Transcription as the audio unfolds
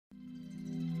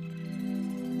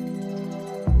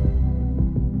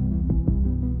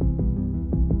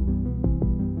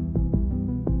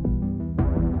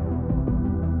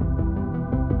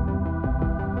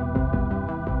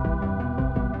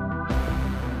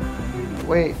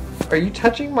Wait, are you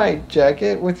touching my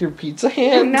jacket with your pizza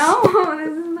hand? No, this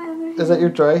is my other hand. Is that your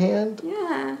dry hand?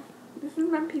 Yeah, this is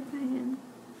my pizza hand.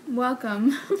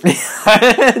 Welcome.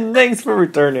 Thanks for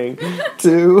returning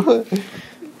to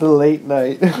the late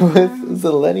night with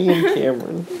Zeleny and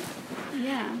Cameron.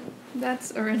 Yeah,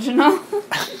 that's original.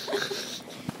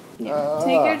 Yeah,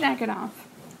 take your jacket off.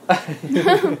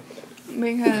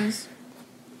 Because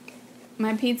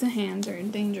my pizza hands are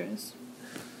dangerous.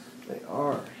 They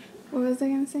are. What was I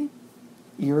going to say?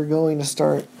 You were going to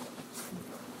start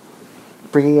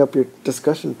bringing up your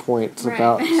discussion points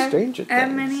about Stranger Things. I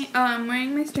have many. Oh, I'm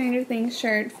wearing my Stranger Things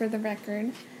shirt for the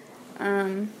record.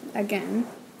 Again,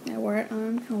 I wore it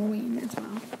on Halloween as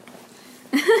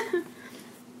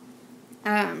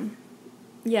well.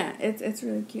 Yeah, it's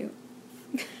really cute.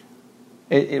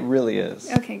 It really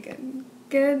is. Okay, good.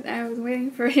 Good. I was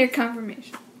waiting for your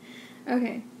confirmation.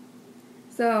 Okay.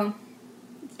 So,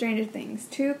 Stranger Things.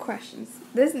 2 questions.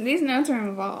 These notes are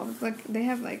involved. Look, they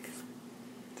have like.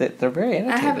 They're very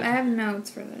annotated. I have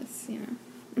notes for this, you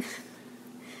know.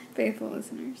 Faithful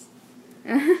listeners.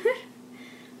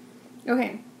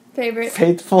 Okay, favorite.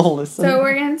 Faithful listeners. So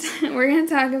we're gonna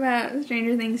talk about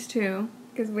Stranger Things 2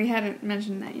 because we hadn't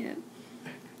mentioned that yet.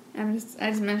 I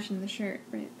just mentioned the shirt,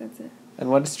 right? That's it.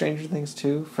 And what is Stranger Things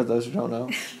 2, for those who don't know?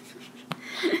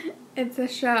 It's a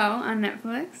show on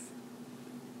Netflix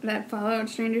that followed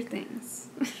Stranger Things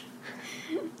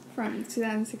from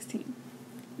 2016.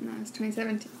 No, it's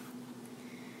 2017.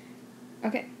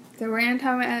 Okay, so we're gonna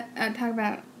talk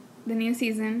about the new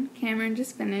season. Cameron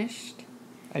just finished.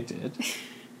 I did.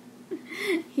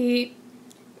 He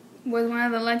was one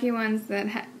of the lucky ones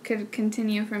that could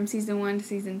continue from season 1 to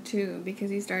season 2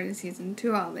 because he started season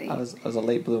 2 all late. I was a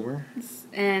late bloomer.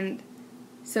 And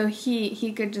so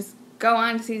he could just go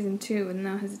on to season 2 with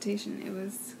no hesitation. It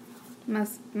was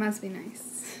must be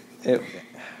nice.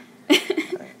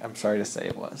 I'm sorry to say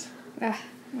it was.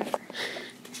 Whatever.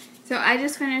 So I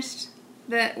just finished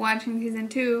watching season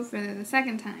 2 for the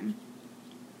second time,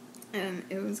 and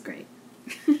it was great.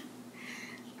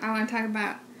 I want to talk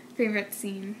about favorite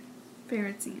scenes,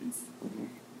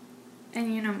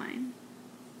 and you know mine.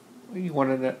 You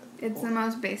wanted to. It's the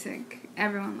most basic.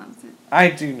 Everyone loves it. I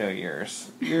do know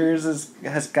yours. Yours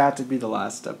has got to be the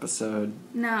last episode.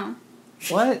 No.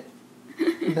 What?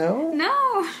 No?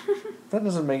 No. That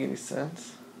doesn't make any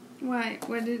sense. Why?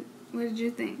 What did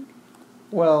you think?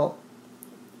 Well,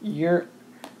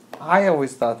 I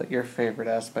always thought that your favorite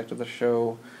aspect of the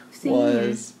show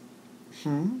was...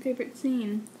 Favorite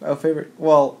scene. Oh, favorite...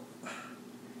 Well,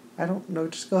 I don't know.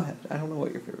 Just go ahead. I don't know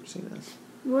what your favorite scene is.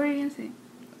 What are you going to say?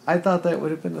 I thought that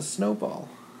would have been the snowball.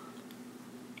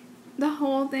 The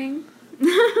whole thing?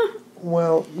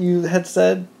 Well, you had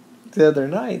said the other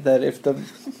night that if the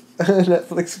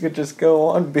Netflix could just go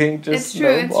on being just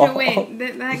snowball. It's true. Wait,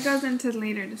 that goes into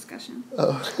later discussion.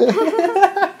 Oh.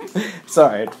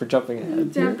 Sorry for jumping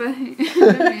ahead. Jumping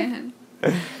ahead.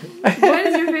 What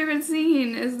is your favorite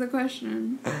scene is the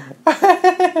question.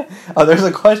 Oh, there's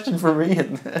a question for me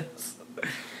in this.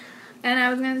 And I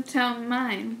was going to tell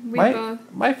mine.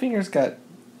 My fingers got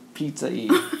pizza-y.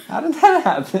 How did that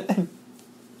happen?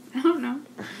 I don't know.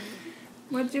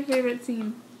 What's your favorite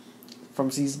scene? From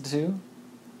season 2?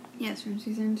 Yes, from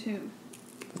season 2.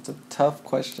 That's a tough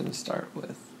question to start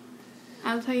with.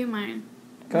 I'll tell you mine.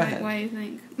 Go ahead. What do you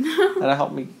think? That'll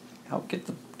help get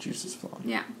the juices flowing.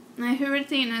 Yeah. My favorite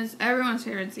scene is everyone's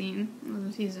favorite scene of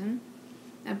the season.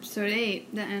 Episode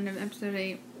 8, the end of episode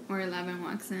 8, where Eleven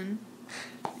walks in.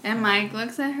 And Mike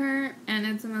looks at her, and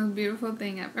it's the most beautiful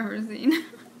thing I've ever seen.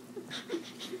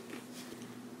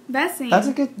 Best scene.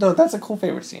 That's a cool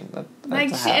favorite scene.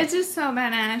 It's just so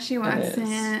badass. She walks in,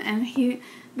 and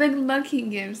the look he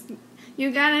gives.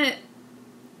 You gotta.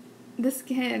 This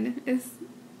kid is.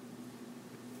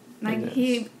 Like,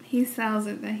 he sells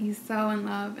it that he's so in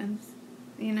love, and,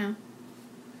 you know.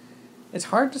 It's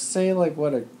hard to say, like,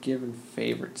 what a given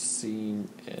favorite scene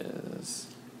is.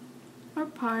 Or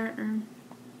part, or...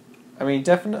 I mean,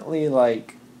 definitely,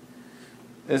 like,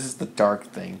 this is the dark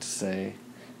thing to say.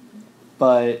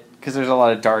 But, because there's a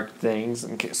lot of dark things,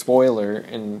 and spoiler,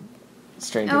 in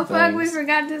Stranger Things. Oh, fuck, we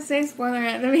forgot to say spoiler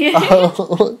at the beginning.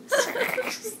 Oh.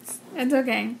 It's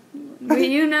okay.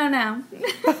 You know now.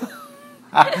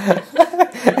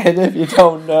 And if you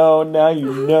don't know, now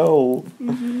you know.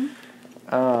 Mm-hmm.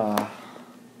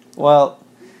 Well,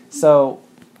 so,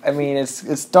 I mean,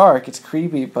 it's dark, it's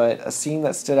creepy, but a scene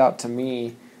that stood out to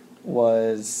me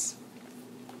was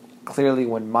clearly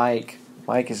when Mike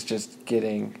is just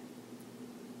getting,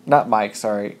 not Mike,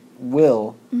 sorry,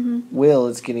 Will. Mm-hmm. Will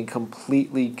is getting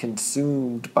completely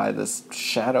consumed by this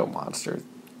shadow monster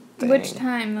thing. Which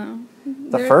time, though?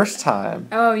 The first time.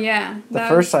 Oh, yeah. The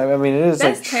first time. I mean, it is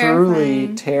like truly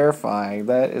terrifying. terrifying.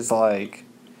 That is like...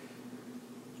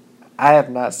 I have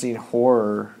not seen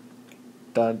horror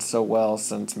done so well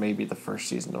since maybe the first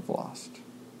season of Lost.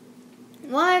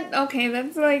 What? Okay,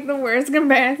 that's like the worst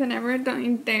comparison ever. Don't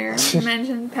you dare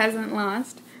mention Peasant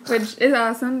Lost, which is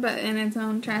awesome, but in its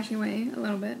own trashy way, a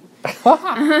little bit.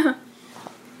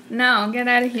 No, get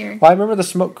out of here. Well, I remember the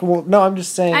smoke... Well, no, I'm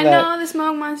just saying I that... know, the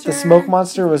smoke monster. The smoke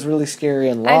monster was really scary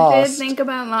and Lost. I did think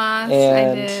about Lost.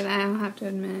 I did, I'll have to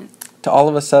admit. To all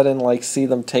of a sudden, like, see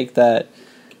them take that,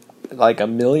 like, a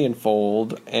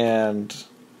millionfold and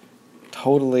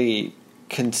totally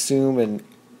consume and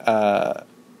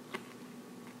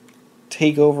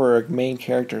take over a main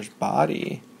character's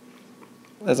body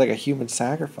as, like, a human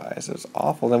sacrifice. It was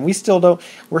awful. And we're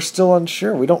still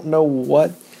unsure. We don't know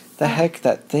what the heck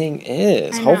that thing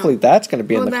is. Hopefully that's going to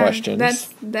be in the questions.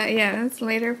 That's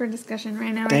later for discussion.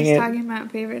 Right now Dang we're just it. talking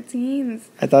about favorite scenes.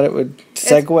 I thought it would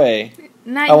segue.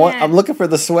 Not yet. I'm looking for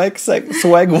the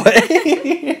swagway.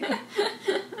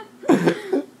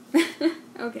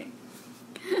 Okay.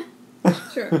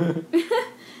 Sure.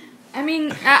 I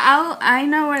mean, I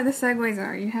know where the segues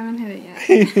are. You haven't hit it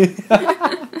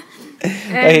yet.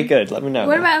 Okay, good. Let me know.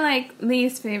 What about, like,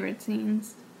 least favorite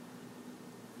scenes?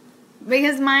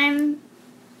 Because mine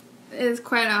is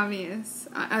quite obvious,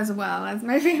 as well as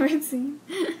my favorite scene.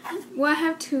 Well, I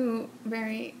have two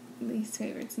very least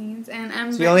favorite scenes, and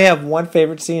So you only have one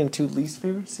favorite scene and two least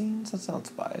favorite scenes? That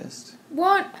sounds biased.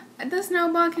 Well, the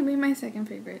snowball can be my second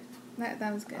favorite.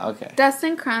 That was good. Okay.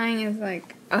 Dustin crying is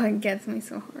like, oh, it gets me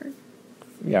so hard.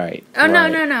 Yeah, right. Oh,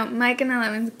 right. no. Mike and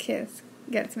Eleven's kiss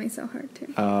gets me so hard,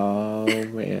 too. Oh,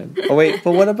 man. Oh, wait,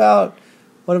 but what about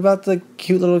the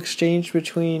cute little exchange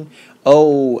between...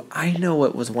 Oh, I know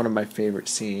what was one of my favorite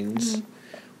scenes. Mm-hmm.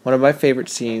 One of my favorite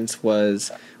scenes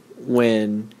was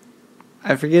when...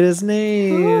 I forget his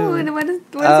name. Ooh, what does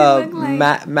he look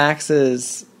like?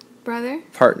 Max's... Brother?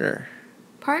 Partner?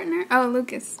 Oh,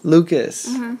 Lucas.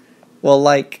 Uh-huh. Well,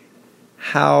 like,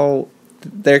 how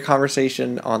their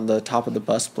conversation on the top of the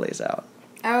bus plays out.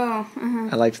 Oh, uh-huh.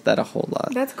 I liked that a whole lot.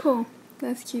 That's cool.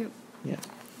 That's cute. Yeah.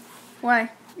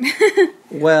 Why?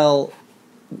 Well,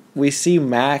 we see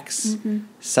Max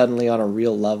suddenly on a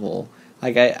real level.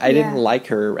 Like, I didn't like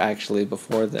her, actually,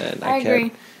 before then. I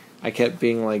agree. I kept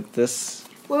being like, this...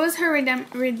 What was her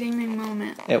redeeming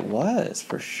moment? It was,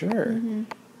 for sure. Mm-hmm.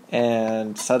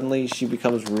 And suddenly she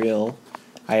becomes real.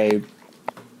 I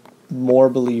more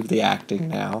believe the acting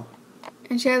now.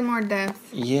 And she has more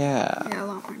depth. Yeah. Yeah, a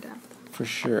lot more depth. For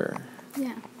sure.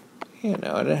 Yeah. You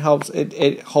know, and it helps.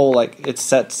 It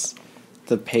sets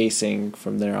the pacing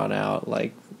from there on out.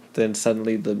 Like, then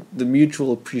suddenly the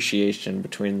mutual appreciation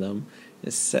between them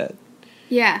is set.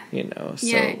 Yeah. You know, so.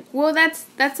 Yeah. Well,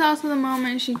 that's also the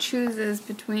moment she chooses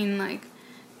between, like,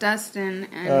 Dustin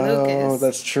and Lucas. Oh,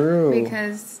 that's true.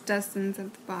 Because Dustin's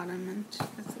at the bottom and she's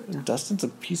at the top. Dustin's a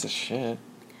piece of shit.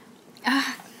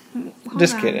 Hold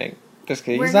Just on. kidding.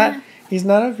 We're He's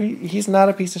not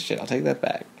a piece of shit. I'll take that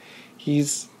back.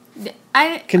 He's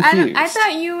confused. I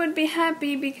thought you would be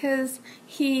happy because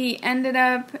he ended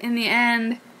up in the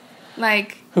end,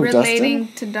 like, relating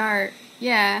to Dart.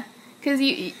 Yeah, because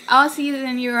all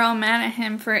season you were all mad at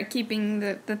him for keeping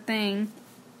the thing,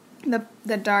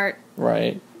 the Dart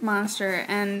monster,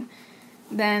 and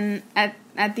then at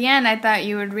the end I thought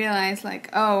you would realize, like,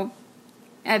 oh,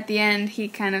 at the end he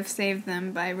kind of saved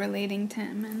them by relating to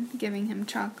him and giving him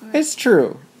chocolate. It's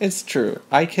true.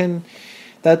 I can.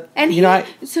 That, and I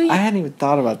hadn't even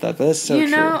thought about that, but that's so true.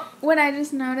 You know what I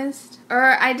just noticed?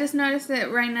 Or I just noticed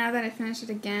it right now that I finished it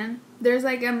again. There's,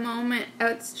 like, a moment,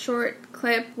 a short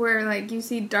clip where, like, you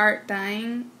see Dart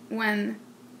dying when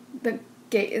the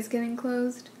gate is getting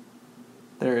closed.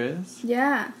 There is?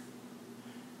 Yeah.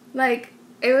 Like,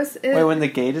 it was... Wait, when the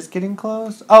gate is getting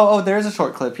closed? Oh, there is a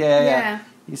short clip. Yeah.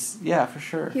 Yeah, for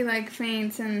sure. He, like,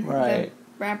 faints and the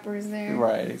rapper's there.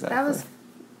 Right, exactly. That was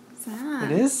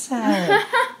sad. It is sad.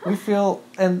 We feel...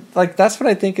 And, like, that's what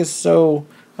I think is so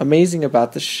amazing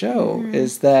about the show,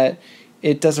 is that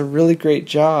it does a really great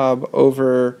job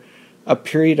over a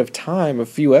period of time, a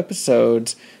few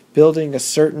episodes, building a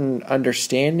certain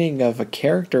understanding of a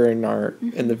character in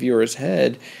the viewer's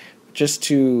head, just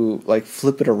to, like,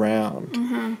 flip it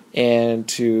around and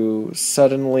to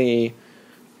suddenly,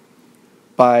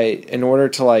 in order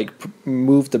to, like,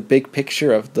 move the big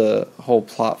picture of the whole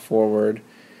plot forward,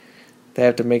 they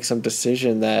have to make some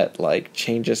decision that, like,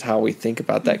 changes how we think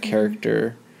about that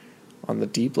character on the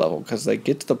deep level, because they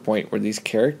get to the point where these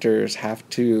characters have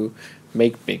to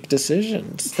make big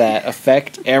decisions that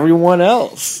affect everyone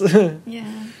else.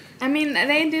 Yeah. I mean,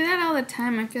 they do that all the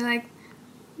time. I feel like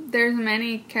there's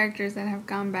many characters that have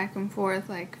gone back and forth,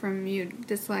 like from you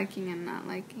disliking and not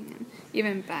liking, and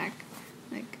even back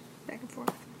and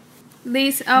forth.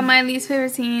 My least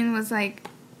favorite scene was like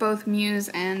both Muse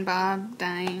and Bob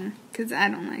dying, because I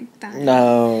don't like dying.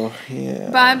 No, yeah.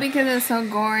 Bob because it's so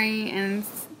gory and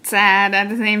sad at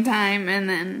the same time, and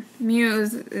then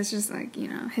Muse is just like,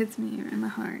 hits me in the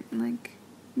heart. Like,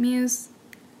 Muse.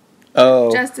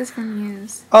 Oh. Justice for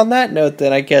Muse. On that note,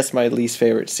 then, I guess my least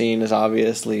favorite scene is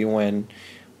obviously when,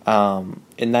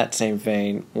 in that same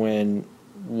vein, when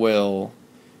Will,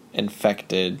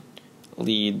 infected,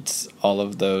 leads all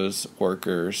of those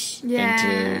workers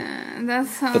into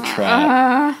the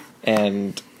trap,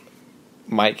 and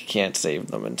Mike can't save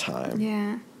them in time.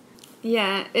 Yeah.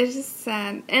 Yeah, it's just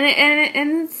sad.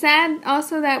 And it's sad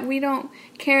also that we don't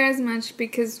care as much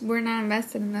because we're not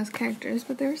invested in those characters,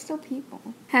 but they're still people.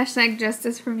 #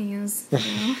 justice for Muse.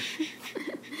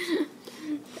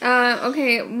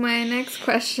 Okay, my next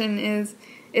question is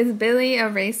Billy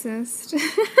a racist?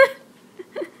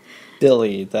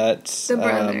 Billy, that's the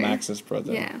brother. Max's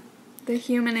brother. Yeah, the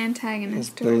human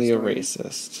antagonist. Is Billy a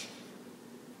racist?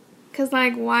 Because,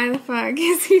 why the fuck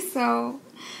is he so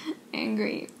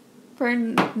angry? For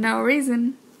no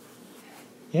reason.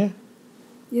 Yeah.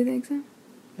 You think so?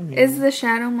 I mean, is the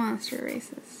shadow monster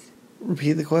racist?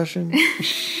 Repeat the question.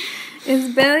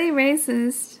 Is Billy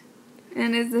racist?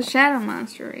 And is the shadow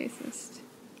monster racist?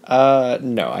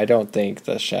 No, I don't think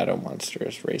the shadow monster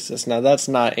is racist. Now, that's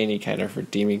not any kind of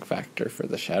redeeming factor for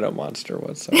the shadow monster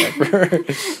whatsoever.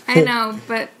 I know,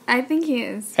 but I think he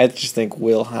is. I just think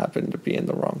Will happened to be in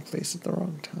the wrong place at the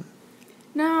wrong time.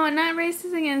 No, not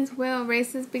racist against Will.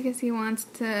 Racist because he wants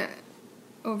to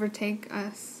overtake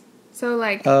us. So,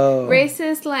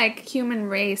 racist human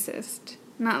racist.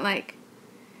 Not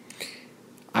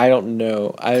I don't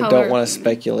know. I color. Don't want to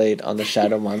speculate on the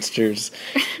shadow monster's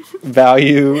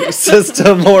value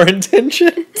system or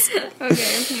intentions.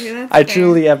 Okay, that's I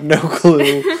truly have no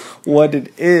clue what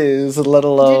it is, let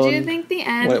alone Did you think the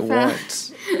end what it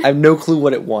wants. I have no clue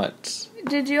what it wants.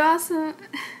 Did you also...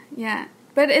 Yeah.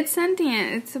 But it's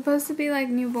sentient. It's supposed to be like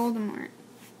New Voldemort.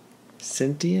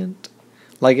 Sentient?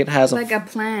 Like it has a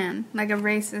plan. Like a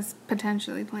racist,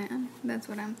 potentially plan. That's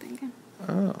what I'm thinking.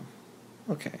 Oh.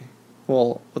 Okay.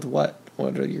 Well, with what?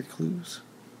 What are your clues?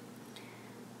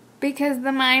 Because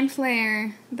the Mind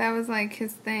Flayer, that was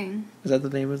his thing. Is that the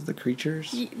name of the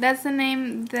creatures? That's the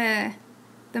name, the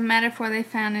metaphor they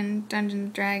found in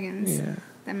Dungeons & Dragons. Yeah.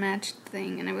 The matched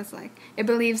thing, and it was it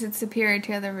believes it's superior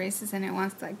to other races and it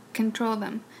wants to control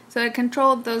them. So it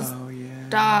controlled those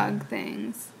dog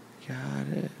things. Got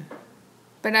it.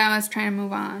 But I was trying to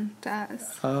move on to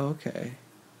us. Oh, okay.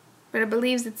 But it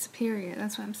believes it's superior.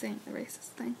 That's what I'm saying, the racist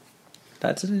thing.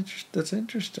 That's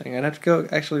interesting. I'd have to go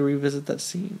actually revisit that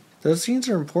scene. Those scenes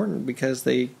are important because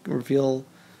they reveal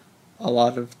a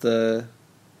lot of the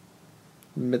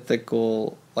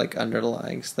mythical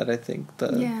underlyings that I think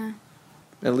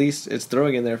at least it's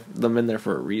throwing them in there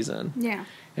for a reason. Yeah.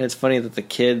 And it's funny that the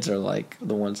kids are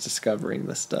the ones discovering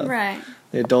this stuff. Right.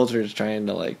 The adults are just trying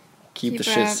to keep the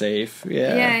shit safe.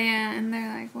 Yeah. Yeah, and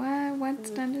they're like, what?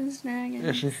 What's Dungeons &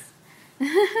 Dragons?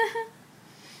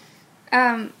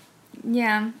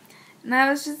 Yeah. And I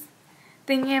was just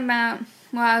thinking about,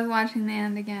 while I was watching the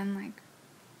end again,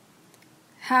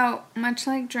 how much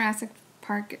like Jurassic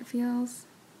Park it feels.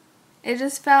 It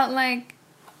just felt like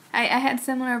I had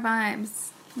similar vibes.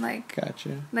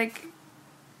 Gotcha.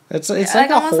 It's like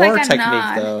a horror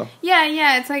technique, though.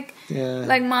 Yeah. It's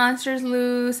like monsters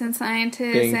loose and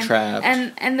scientists being trapped.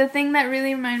 And the thing that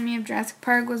really reminded me of Jurassic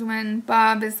Park was when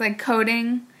Bob is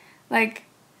coding,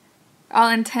 all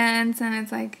intense and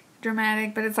it's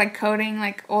dramatic, but it's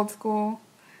coding old school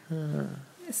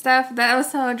stuff. That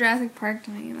was so Jurassic Park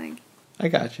to me. I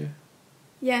got you.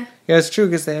 Yeah. Yeah, it's true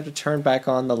because they have to turn back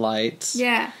on the lights.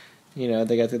 Yeah. They got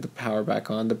to get the power back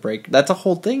on, the brake. That's a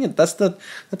whole thing. That's the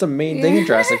main thing in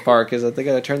Jurassic Park is that they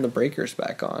got to turn the breakers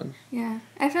back on. Yeah,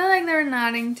 I feel like they were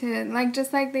nodding to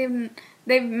just like they've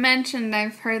mentioned.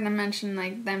 I've heard them mention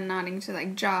them nodding to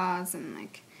Jaws and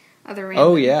other. Random...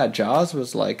 Oh yeah, Jaws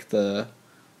was the.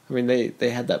 I mean, they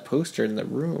had that poster in the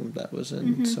room that was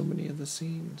in so many of the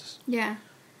scenes. Yeah,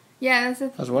 yeah. I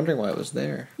was wondering why it was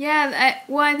there. Yeah,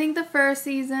 I think the first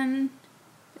season.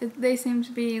 They seem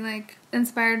to be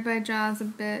inspired by Jaws a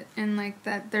bit, and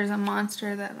that there's a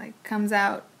monster that comes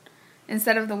out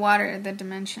instead of the water, the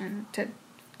dimension to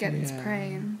get its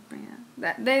prey, and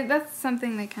that's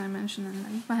something they kind of mention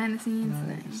in behind the scenes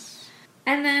things.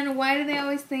 And then why do they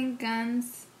always think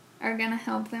guns are gonna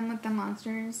help them with the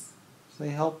monsters? They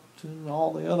helped in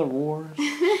all the other wars.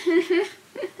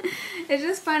 It's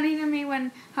just funny to me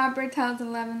when Hopper tells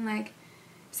Eleven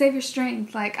save your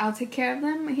strength. Like, I'll take care of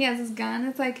them. He has his gun.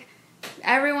 It's like,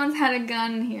 everyone's had a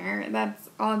gun here. That's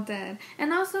all dead.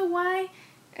 And also, why...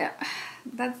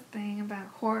 that's the thing about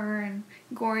horror and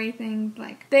gory things.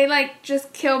 Like, they, like,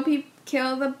 just kill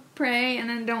the prey and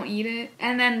then don't eat it.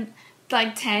 And then,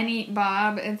 like, 10 eat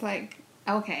Bob. It's like,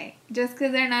 okay. Just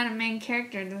because they're not a main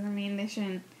character doesn't mean they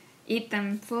shouldn't eat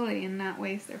them fully and not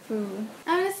waste their food.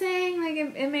 I'm just saying, like,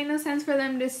 it made no sense for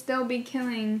them to still be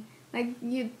killing. Like,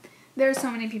 there's so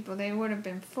many people. They would have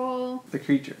been full. The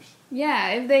creatures. Yeah,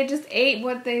 if they just ate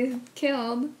what they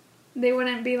killed, they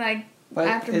wouldn't be, like, but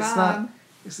after it's Bob.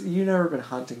 You've never been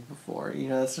hunting before. You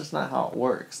know, that's just not how it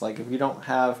works. Like, if you don't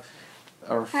have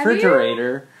a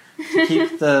refrigerator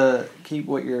to keep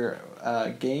what your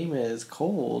game is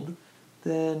cold,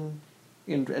 then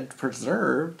and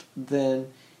preserved,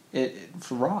 then it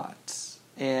rots,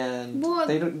 and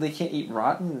they can't eat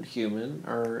rotten human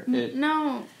or it.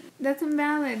 No, that's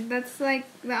invalid. That's like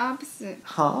the opposite.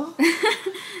 Huh?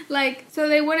 Like, so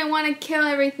they wouldn't want to kill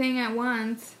everything at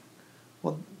once.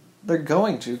 Well, they're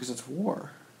going to because it's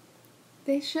war.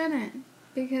 They shouldn't,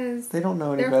 because they don't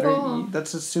know any they're better. Full.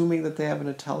 That's assuming that they have an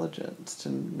intelligence to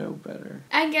know better.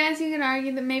 I guess you could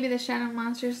argue that maybe the shadow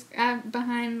monsters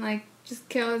behind, like, just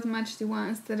kill as much as you want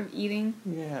instead of eating.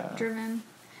 Yeah. Driven.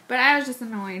 But I was just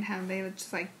annoyed how they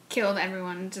just, like, killed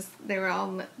everyone and just, they were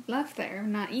all left there,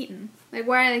 not eaten. Like,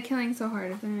 why are they killing so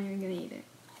hard if they're not even gonna eat it?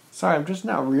 Sorry, I'm just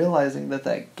now realizing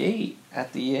that gate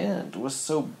at the end was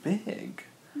so big.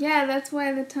 Yeah, that's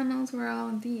why the tunnels were all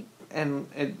deep. And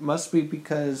it must be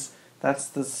because that's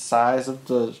the size of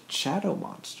the shadow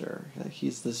monster. Like,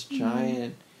 he's this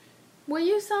giant... Well,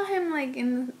 you saw him, like,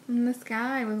 in the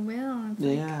sky with Will. It's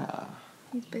yeah.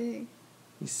 He's big.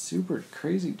 He's super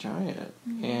crazy giant.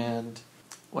 Mm-hmm. And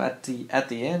at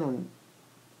the end, when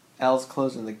Elle's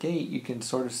closing the gate, you can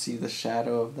sort of see the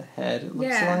shadow of the head, it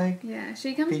looks like. Yeah,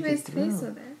 she comes face to face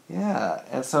with it. Yeah,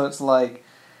 and so it's like...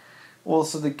 Well,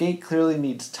 so the gate clearly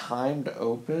needs time to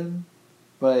open,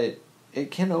 but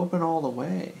it can open all the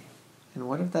way. And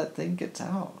what if that thing gets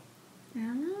out? I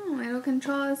don't know. It'll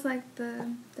control us like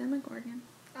the Demogorgon.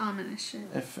 Ominous shit.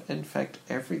 Infect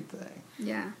everything.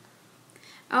 Yeah.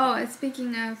 Oh, and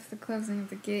speaking of the closing of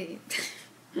the gate.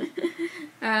 Is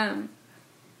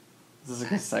this a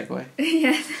good segue?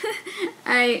 Yes.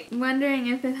 I'm wondering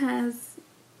if it has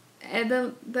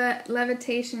the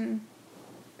levitation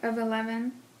of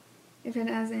 11, if it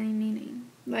has any meaning.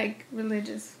 Like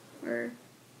religious or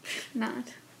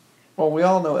not. Well, we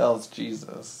all know Elle's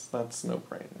Jesus. That's no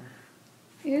brainer.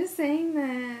 You're just saying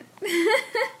that.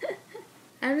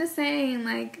 I'm just saying,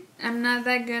 like, I'm not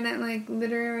that good at, like,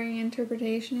 literary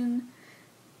interpretation.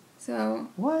 So.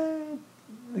 What?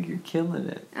 Like, you're killing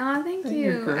it. Oh, thank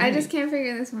you. I just can't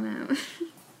figure this one out.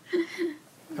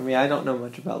 I mean, I don't know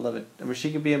much about Levitt. I mean,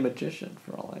 she could be a magician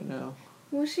for all I know.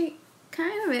 Well, she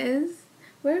kind of is.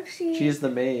 What if she... She's the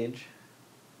mage.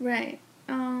 Right.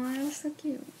 Oh, that was so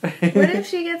cute. What if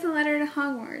she gets a letter to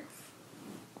Hogwarts?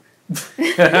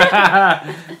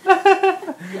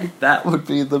 That would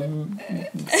be the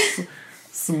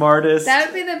smartest. That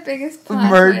would be the biggest plot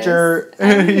merger. twist.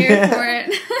 I'm here for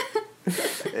it.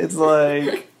 It's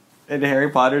like, and Harry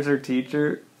Potter's her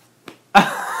teacher.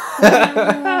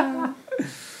 Oh.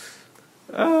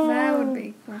 That would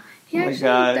be cool. He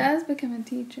actually does become a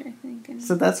teacher, I think. And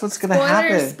so that's what's going to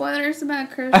happen. Spoilers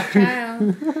about Cursed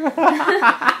Child.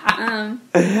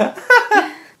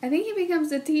 I think he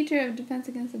becomes a teacher of Defense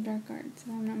Against the Dark Arts, if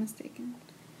I'm not mistaken.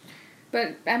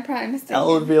 But I'm probably mistaken.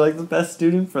 Elle would be like the best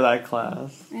student for that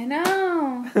class. I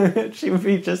know. She would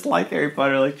be just like Harry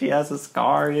Potter, like she has a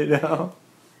scar, you know.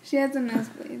 She has a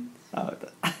nosebleed. Oh.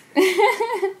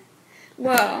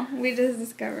 Whoa, we just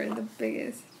discovered the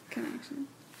biggest connection.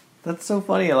 That's so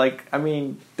funny. Like, I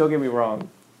mean, don't get me wrong.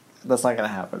 That's not going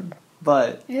to happen.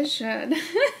 But... It should.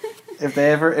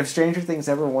 If Stranger Things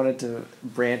ever wanted to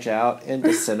branch out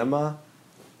into cinema,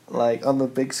 like, on the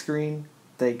big screen,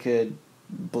 they could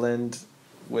blend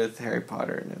with Harry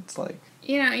Potter, and it's like...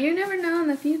 You know, you never know in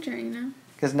the future, you know?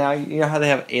 Because now, you know how they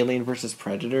have Alien versus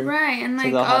Predator? Right, and,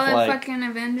 like, so all the fucking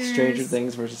Avengers... Stranger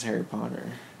Things versus Harry Potter.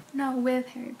 No, with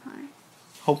Harry Potter.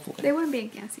 Hopefully. They wouldn't be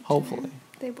against each other. Hopefully.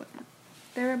 They wouldn't.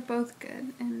 They were both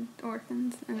good, and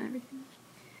orphans, and everything.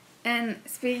 And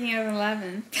speaking of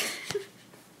 11...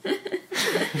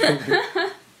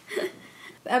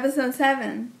 Episode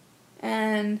 7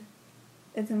 and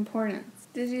its importance.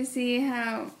 Did you see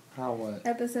how what?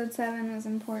 Episode 7 was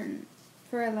important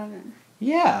for 11?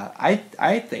 Yeah,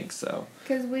 I think so.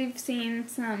 Because we've seen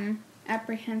some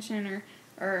apprehension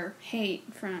or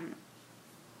hate from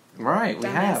right, we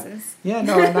dumbasses. have. Yeah,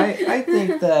 no, and I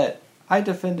think that I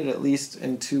defend it at least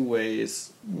in two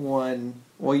ways. One,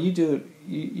 well,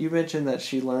 you mentioned that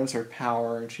she learns her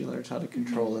power and she learns how to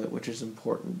control it, which is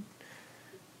important.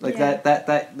 Like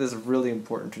that is really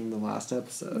important in the last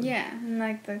episode. Yeah, and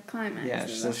like the climax. Yeah,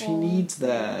 so she needs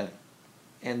that.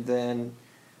 And then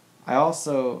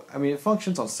it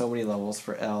functions on so many levels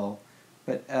for Elle,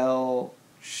 but Elle,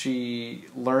 she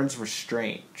learns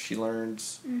restraint. She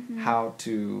learns how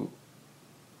to,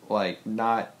 like,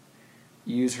 not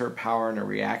use her power in a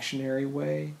reactionary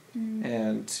way,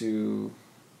 and to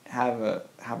have a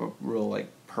real, like,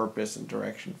 purpose and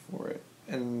direction for it.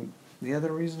 And the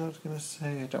other reason I was going to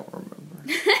say, I don't remember.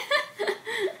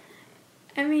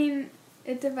 I mean,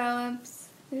 it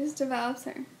just develops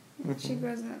her. She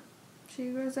grows up. She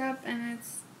grows up, and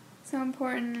it's so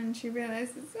important, and she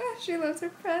realizes she loves her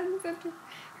friends after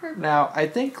her Now, I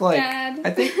think, dad.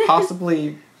 I think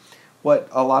possibly what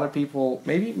a lot of people,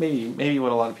 maybe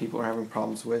what a lot of people are having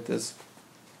problems with is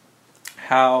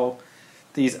how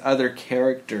these other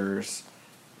characters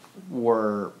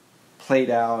were played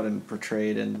out and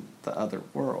portrayed in the other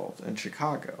world, in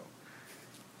Chicago.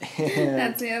 And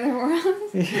That's the other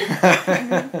world.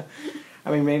 Yeah.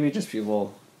 I mean, maybe just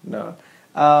people know.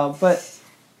 But,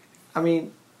 I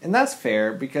mean, and that's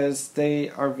fair because they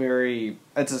are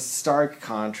it's a stark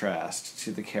contrast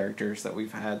to the characters that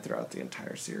we've had throughout the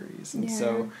entire series. And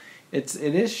so it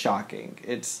is shocking.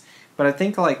 But I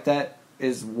think, like, that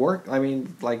is I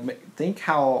mean, like, think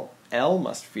how Elle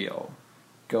must feel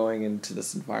going into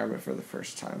this environment for the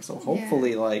first time. So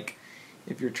hopefully, like,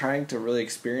 if you're trying to really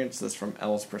experience this from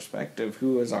Elle's perspective,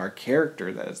 who is our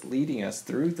character that is leading us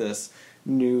through this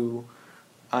new,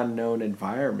 unknown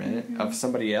environment of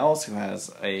somebody else who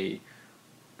has a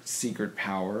secret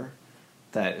power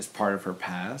that is part of her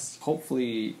past,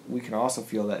 hopefully we can also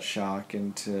feel that shock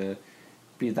and to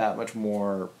be that much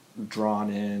more drawn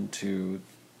into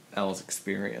Elle's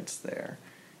experience there,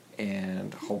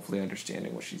 and hopefully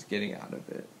understanding what she's getting out of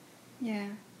it. Yeah.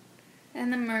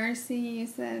 And the mercy you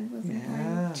said was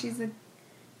important.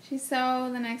 She's so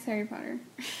the next Harry Potter.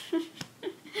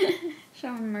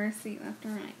 Showing mercy left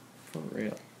and right. For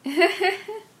real.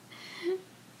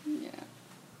 Yeah.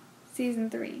 Season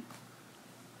 3.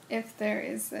 If there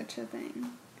is such a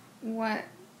thing. What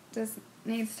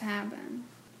needs to happen?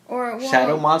 Or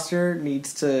Shadow Monster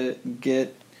needs to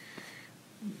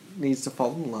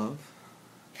fall in love.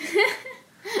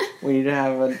 We need to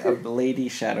have a lady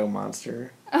Shadow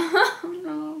Monster. Oh,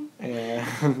 no.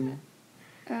 And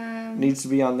needs to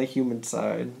be on the human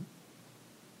side.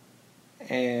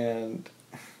 And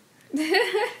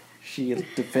she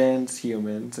defends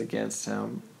humans against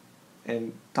him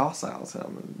and dociles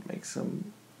him and makes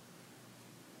him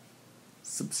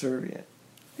subservient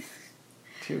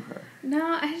to her.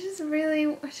 No, I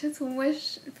just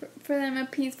wish for them a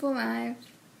peaceful life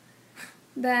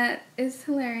that is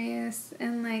hilarious,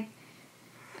 and, like,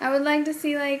 I would like to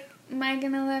see, like, Mike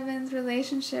and Eleven's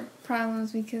relationship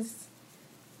problems, because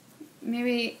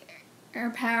maybe her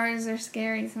powers are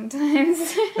scary sometimes.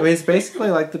 I mean, it's basically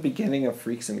like the beginning of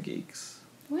Freaks and Geeks.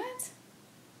 What?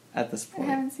 At this point.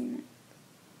 I haven't seen it.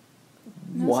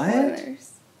 No what?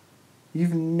 Spoilers.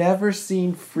 You've never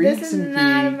seen Freaks and Geeks? This is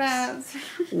not about...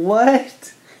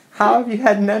 What? How have you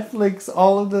had Netflix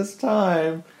all of this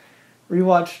time,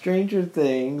 rewatched Stranger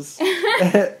Things,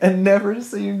 and never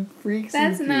seen Freaks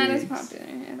and Geeks? That's not as popular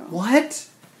at all. What?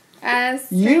 As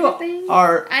Stranger Things?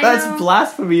 That's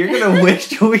blasphemy. You're going to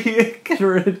wish we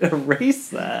could erase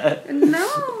that.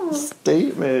 No.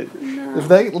 Statement. No. If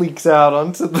that leaks out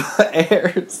onto the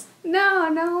airs. No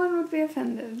one would be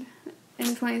offended in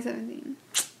 2017.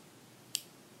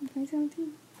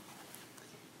 2017?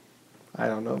 I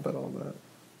don't know about all that.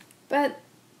 But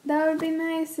that would be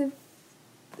nice if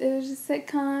it was a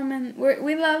sitcom, and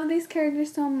we love these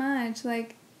characters so much.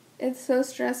 Like, it's so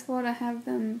stressful to have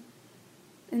them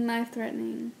in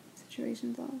life-threatening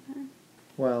situations all the time.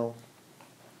 Well,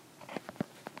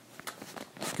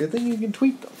 good thing you can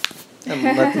tweet them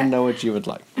and let them know what you would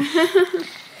like.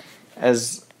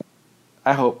 As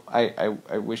I hope, I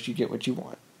wish you get what you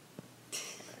want. I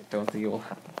don't think it will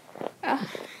happen. Oh,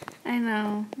 I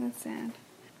know. That's sad.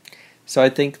 So I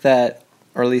think that,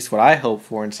 or at least what I hope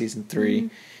for in season 3,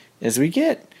 is we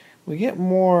get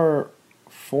more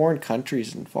foreign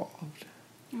countries involved.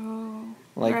 Oh,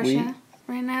 like Russia.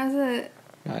 Right now is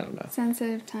I don't know.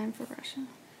 Sensitive time for Russia.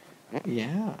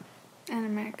 Yeah. And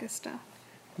America stuff.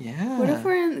 Yeah. What if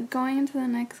we're going into the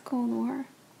next Cold War?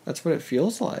 That's what it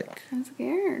feels like. I'm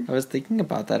scared. I was thinking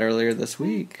about that earlier this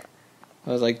week. I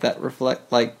was like,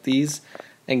 these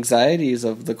anxieties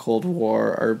of the Cold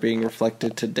War are being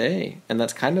reflected today. And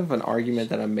that's kind of an argument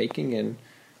that I'm making in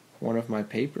one of my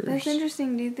papers. That's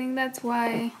interesting. Do you think that's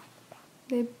why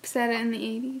they said it in the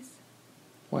 80s?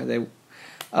 Why they...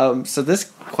 so this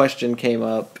question came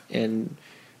up in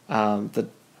the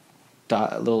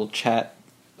little chat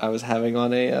I was having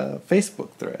on a Facebook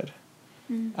thread.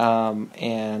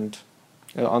 And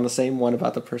on the same one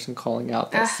about the person calling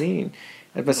out that scene.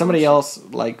 But somebody else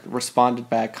like responded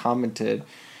back, commented,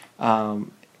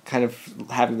 kind of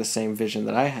having the same vision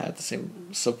that I had, the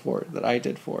same support that I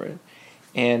did for it.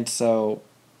 And so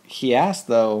he asked,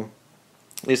 though,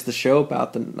 is the show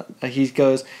about he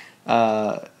goes,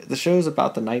 the show's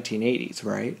about the 1980s,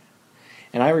 right?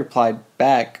 And I replied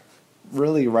back,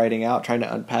 really writing out, trying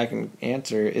to unpack and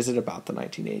answer, is it about the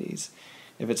 1980s?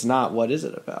 If it's not, what is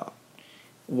it about?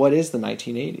 What is the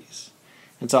 1980s?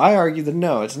 And so I argue that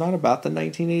no, it's not about the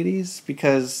 1980s,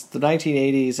 because the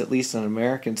 1980s, at least in an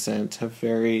American sense, have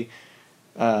very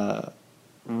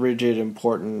rigid,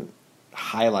 important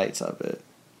highlights of it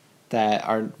that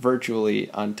are virtually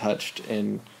untouched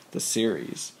in the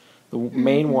series. The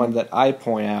main one that I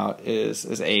point out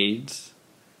is AIDS.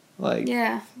 Like,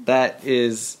 that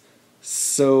is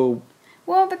so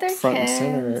but they're front kids.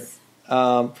 and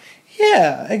center.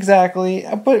 Yeah, exactly.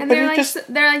 But they're like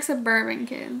they're like suburban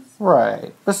kids,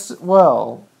 right? But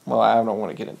well, I don't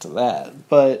want to get into that.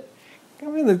 But I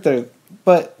mean,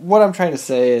 but what I'm trying to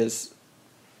say is,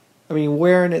 I mean,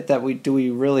 where in it that we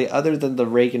really, other than the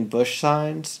Reagan Bush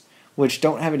signs, which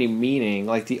don't have any meaning,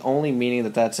 like the only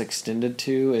meaning that's extended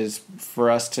to is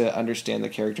for us to understand the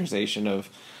characterization of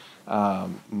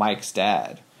Mike's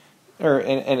dad.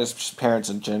 And his parents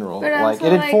in general. But like, also,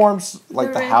 it informs,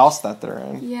 like, the house that they're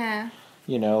in. Yeah.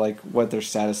 You know, like, what their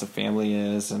status of family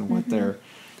is and what their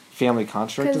family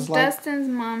construct is like. Because Dustin's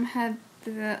mom had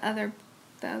the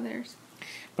others.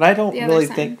 But I don't really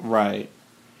think... Right.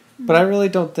 But I really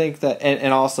don't think that...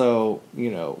 And also,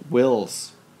 you know,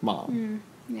 Will's mom.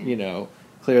 You know,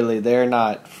 clearly they're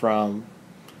not from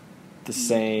the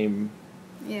same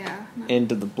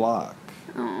end of the block.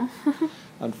 Oh.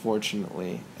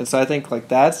 Unfortunately. And so I think, like,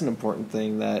 that's an important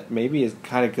thing that maybe it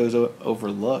kind of goes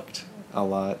overlooked a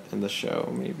lot in the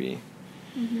show, maybe.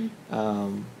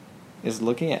 Is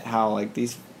looking at how, like,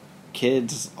 these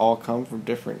kids all come from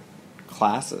different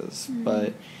classes.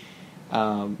 But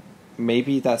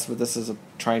maybe that's what this is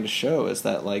trying to show, is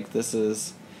that, like, this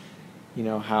is, you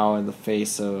know, how in the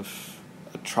face of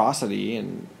atrocity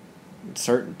and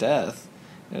certain death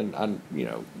and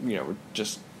you know,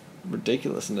 just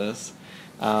ridiculousness,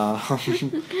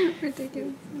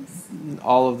 ridiculousness.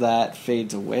 all of that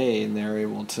fades away and they're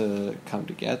able to come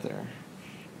together.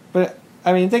 But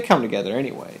I mean, they come together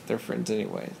anyway. They're friends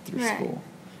anyway through school,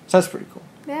 so that's pretty cool.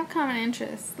 They have common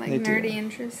interests, like nerdy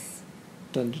interests.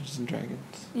 Dungeons and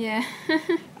Dragons. Yeah.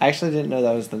 I actually didn't know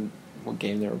that was what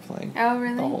game they were playing. Oh,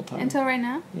 really? The whole time. Until right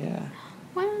now? Yeah.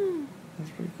 Wow.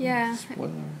 That's pretty cool. Yeah.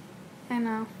 Spoiler. I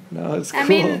know. No, it's cool. I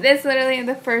mean, it's literally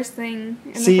the first thing.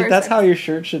 See, that's how your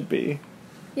shirt should be.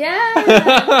 Yeah.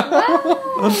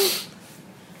 Wow.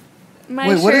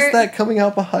 Wait, what is that coming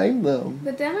out behind them?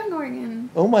 The Demogorgon.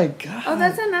 Oh my god. Oh,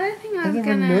 that's another thing I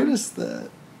never noticed that.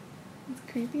 It's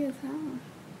creepy as hell.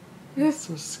 It's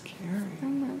so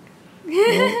scary.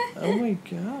 Oh my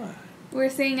god. We're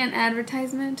seeing an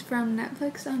advertisement from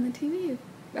Netflix on the TV,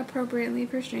 appropriately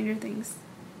for Stranger Things.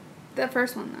 The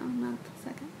first one, though, not the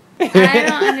second. I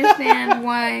don't understand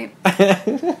why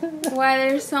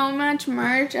there's so much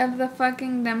merch of the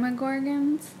fucking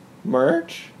Demogorgons.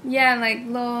 Merch? Yeah, like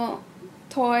little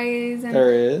toys and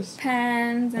there is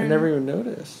pens. And I never even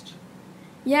noticed.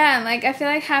 Yeah, like I feel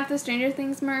like half the Stranger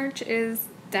Things merch is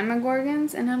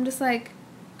Demogorgons, and I'm just like,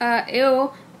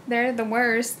 ew, they're the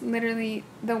worst, literally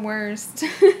the worst.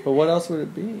 But what else would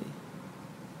it be?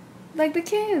 Like the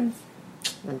kids.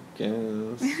 I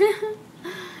guess.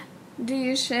 Do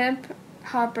you ship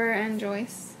Hopper and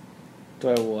Joyce? Do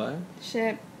I what?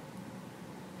 Ship.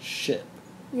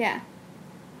 Yeah.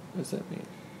 What does that mean?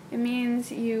 It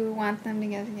means you want them to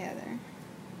get together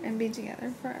and be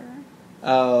together forever.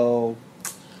 Oh,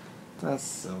 that's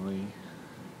silly.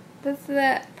 That's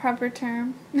the proper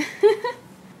term.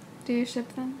 Do you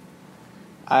ship them?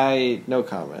 No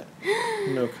comment.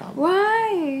 No comment.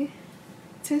 Why?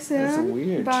 Too soon? That's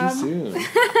weird. Bob? Too soon.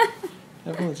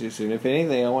 Definitely too soon. If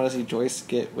anything, I want to see Joyce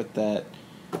get with that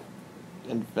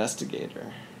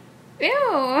investigator.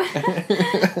 Ew!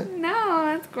 No,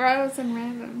 that's gross and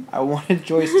random. I wanted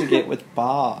Joyce to get with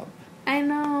Bob. I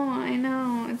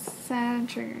know. It's sad and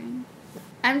triggering.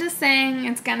 I'm just saying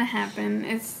it's gonna happen.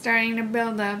 It's starting to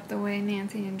build up the way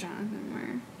Nancy and Jonathan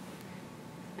were.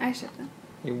 I ship them.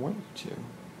 You want to.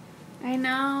 I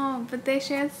know, but they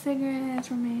shared cigarettes,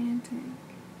 romantic.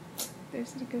 They're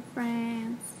such good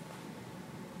friends.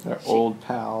 They're old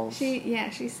pals. She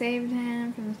saved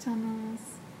him from the tunnels.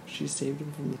 She saved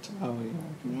him from the tunnels.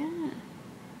 Oh, yeah.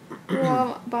 Yeah.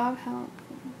 Well, Bob helped.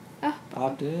 Oh.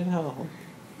 Bob did help.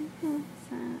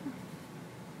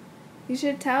 You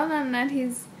should tell them that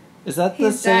he's... Is that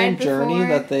the same journey before.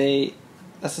 that they...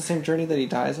 That's the same journey that he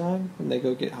dies on when they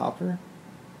go get Hopper?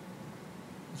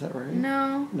 Is that right?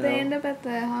 No, they end up at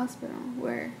the hospital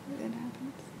where it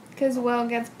happens. Because Will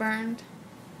gets burned.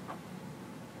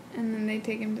 And then they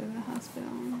take him to the hospital.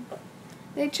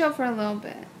 They chill for a little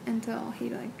bit until he,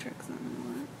 like, tricks them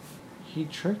and what. He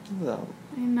tricked them.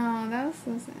 I know, that was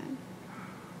so sad.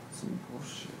 Some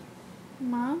bullshit.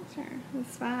 Monster, the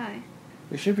spy.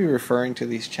 We should be referring to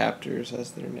these chapters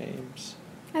as their names.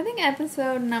 I think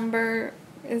episode number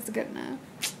is good enough.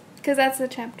 Because that's the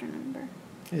chapter number.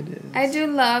 It is. I do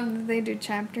love that they do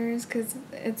chapters because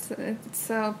it's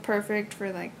so perfect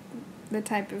for, like, the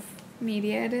type of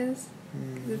media it is.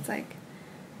 Because it's, like,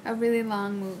 a really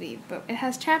long movie. But it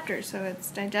has chapters, so it's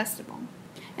digestible.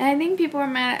 And I think people were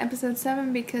mad at episode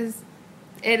 7 because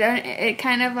it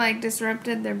kind of, like,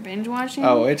 disrupted their binge watching.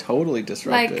 Oh, it totally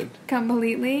disrupted. Like,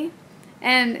 completely.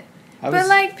 And, but,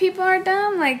 like, people are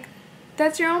dumb. Like,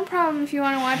 that's your own problem if you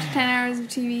want to watch 10 hours of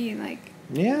TV. Like,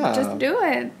 yeah. Just do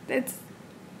it. It's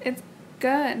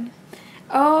good.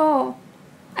 Oh,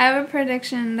 I have a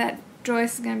prediction that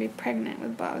Joyce is going to be pregnant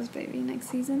with Bob's baby next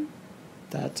season.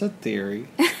 That's a theory.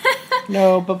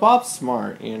 No, but Bob's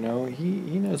smart, you know. He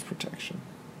knows protection.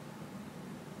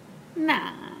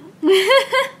 Nah.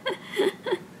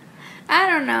 I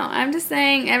don't know. I'm just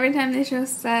saying every time they show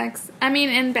sex, I mean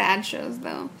in bad shows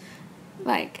though,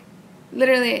 like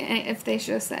literally if they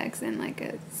show sex in like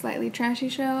a slightly trashy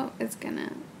show, there's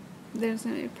gonna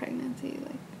be a pregnancy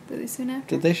like really soon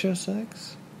after. Did they show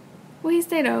sex? Well, he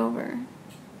stayed over.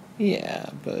 Yeah,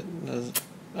 but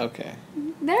okay.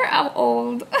 They're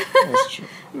old. That's true.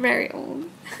 Very old.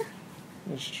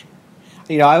 That's true.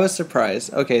 You know, I was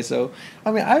surprised. Okay, so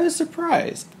I was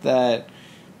surprised that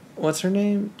what's her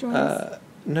name? Joyce?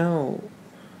 No.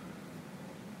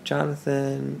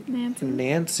 Jonathan.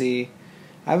 Nancy.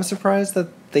 I was surprised that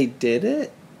they did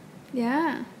it.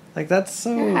 Yeah. Like that's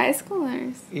so. They're high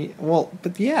schoolers. Well,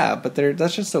 but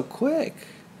that's just so quick.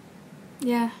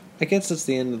 Yeah. I guess it's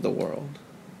the end of the world.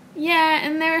 Yeah,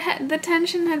 and the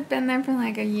tension had been there for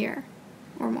like a year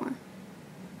or more.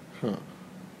 Huh.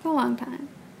 It's a long time.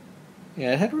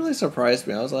 Yeah, it had really surprised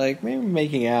me. I was like, maybe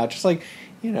making out, just like,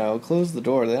 you know, close the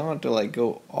door. They don't have to like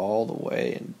go all the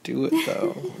way and do it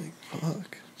though. Like,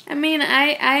 fuck. I mean,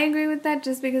 I agree with that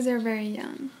just because they're very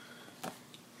young.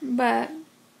 But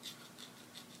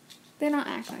they don't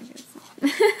act like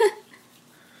it.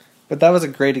 But that was a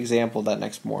great example that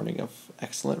next morning of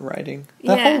excellent writing.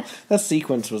 That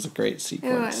sequence was a great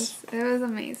sequence. It was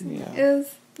amazing. Yeah. It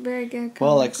was very good.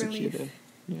 Well executed. Relief.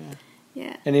 Yeah.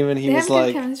 Yeah. And even he was like... They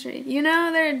have good chemistry. You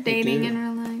know they're dating in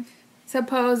real life.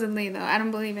 Supposedly, though. I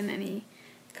don't believe in any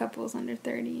couples under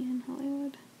 30 in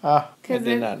Hollywood. I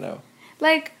did not know.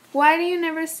 Like, why do you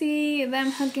never see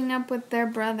them hooking up with their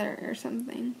brother or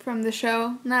something from the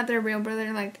show? Not their real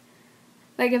brother. Like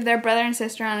if they're brother and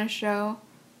sister on a show,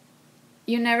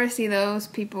 you never see those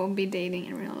people be dating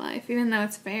in real life, even though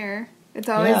it's fair. It's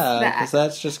always that. Because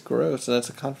that's just gross. That's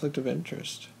a conflict of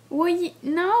interest. Well,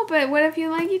 no, but what if you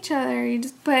like each other? You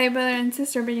just play brother and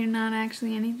sister, but you're not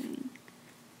actually anything.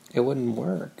 It wouldn't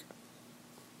work.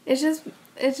 It's just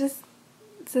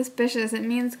suspicious. It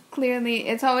means clearly,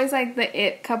 it's always like the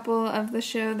it couple of the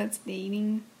show that's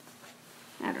dating.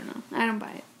 I don't know. I don't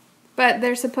buy it. But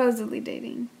they're supposedly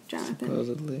dating Jonathan.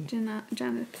 Supposedly.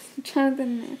 Jonathan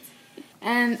and Nancy.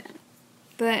 And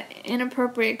the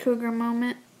inappropriate cougar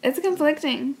moment, it's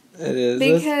conflicting. It is.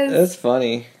 Because it's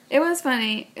funny. It was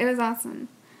funny. It was awesome.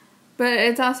 But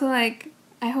it's also like,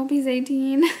 I hope he's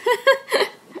 18.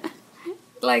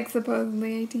 Like,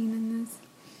 supposedly 18 in this.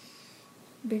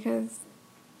 Because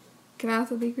it could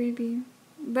also be creepy.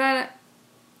 But,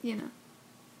 you know.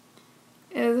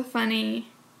 It was a funny,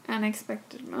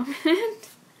 unexpected moment.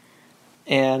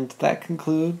 And that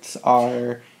concludes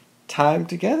our time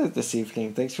together this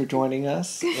evening. Thanks for joining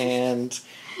us. And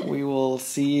we will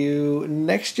see you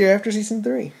next year after season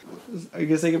 3. Are you going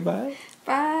to say goodbye?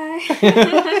 Bye.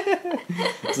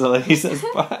 So he says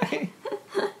bye.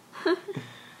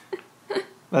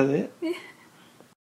 That's it? Yeah.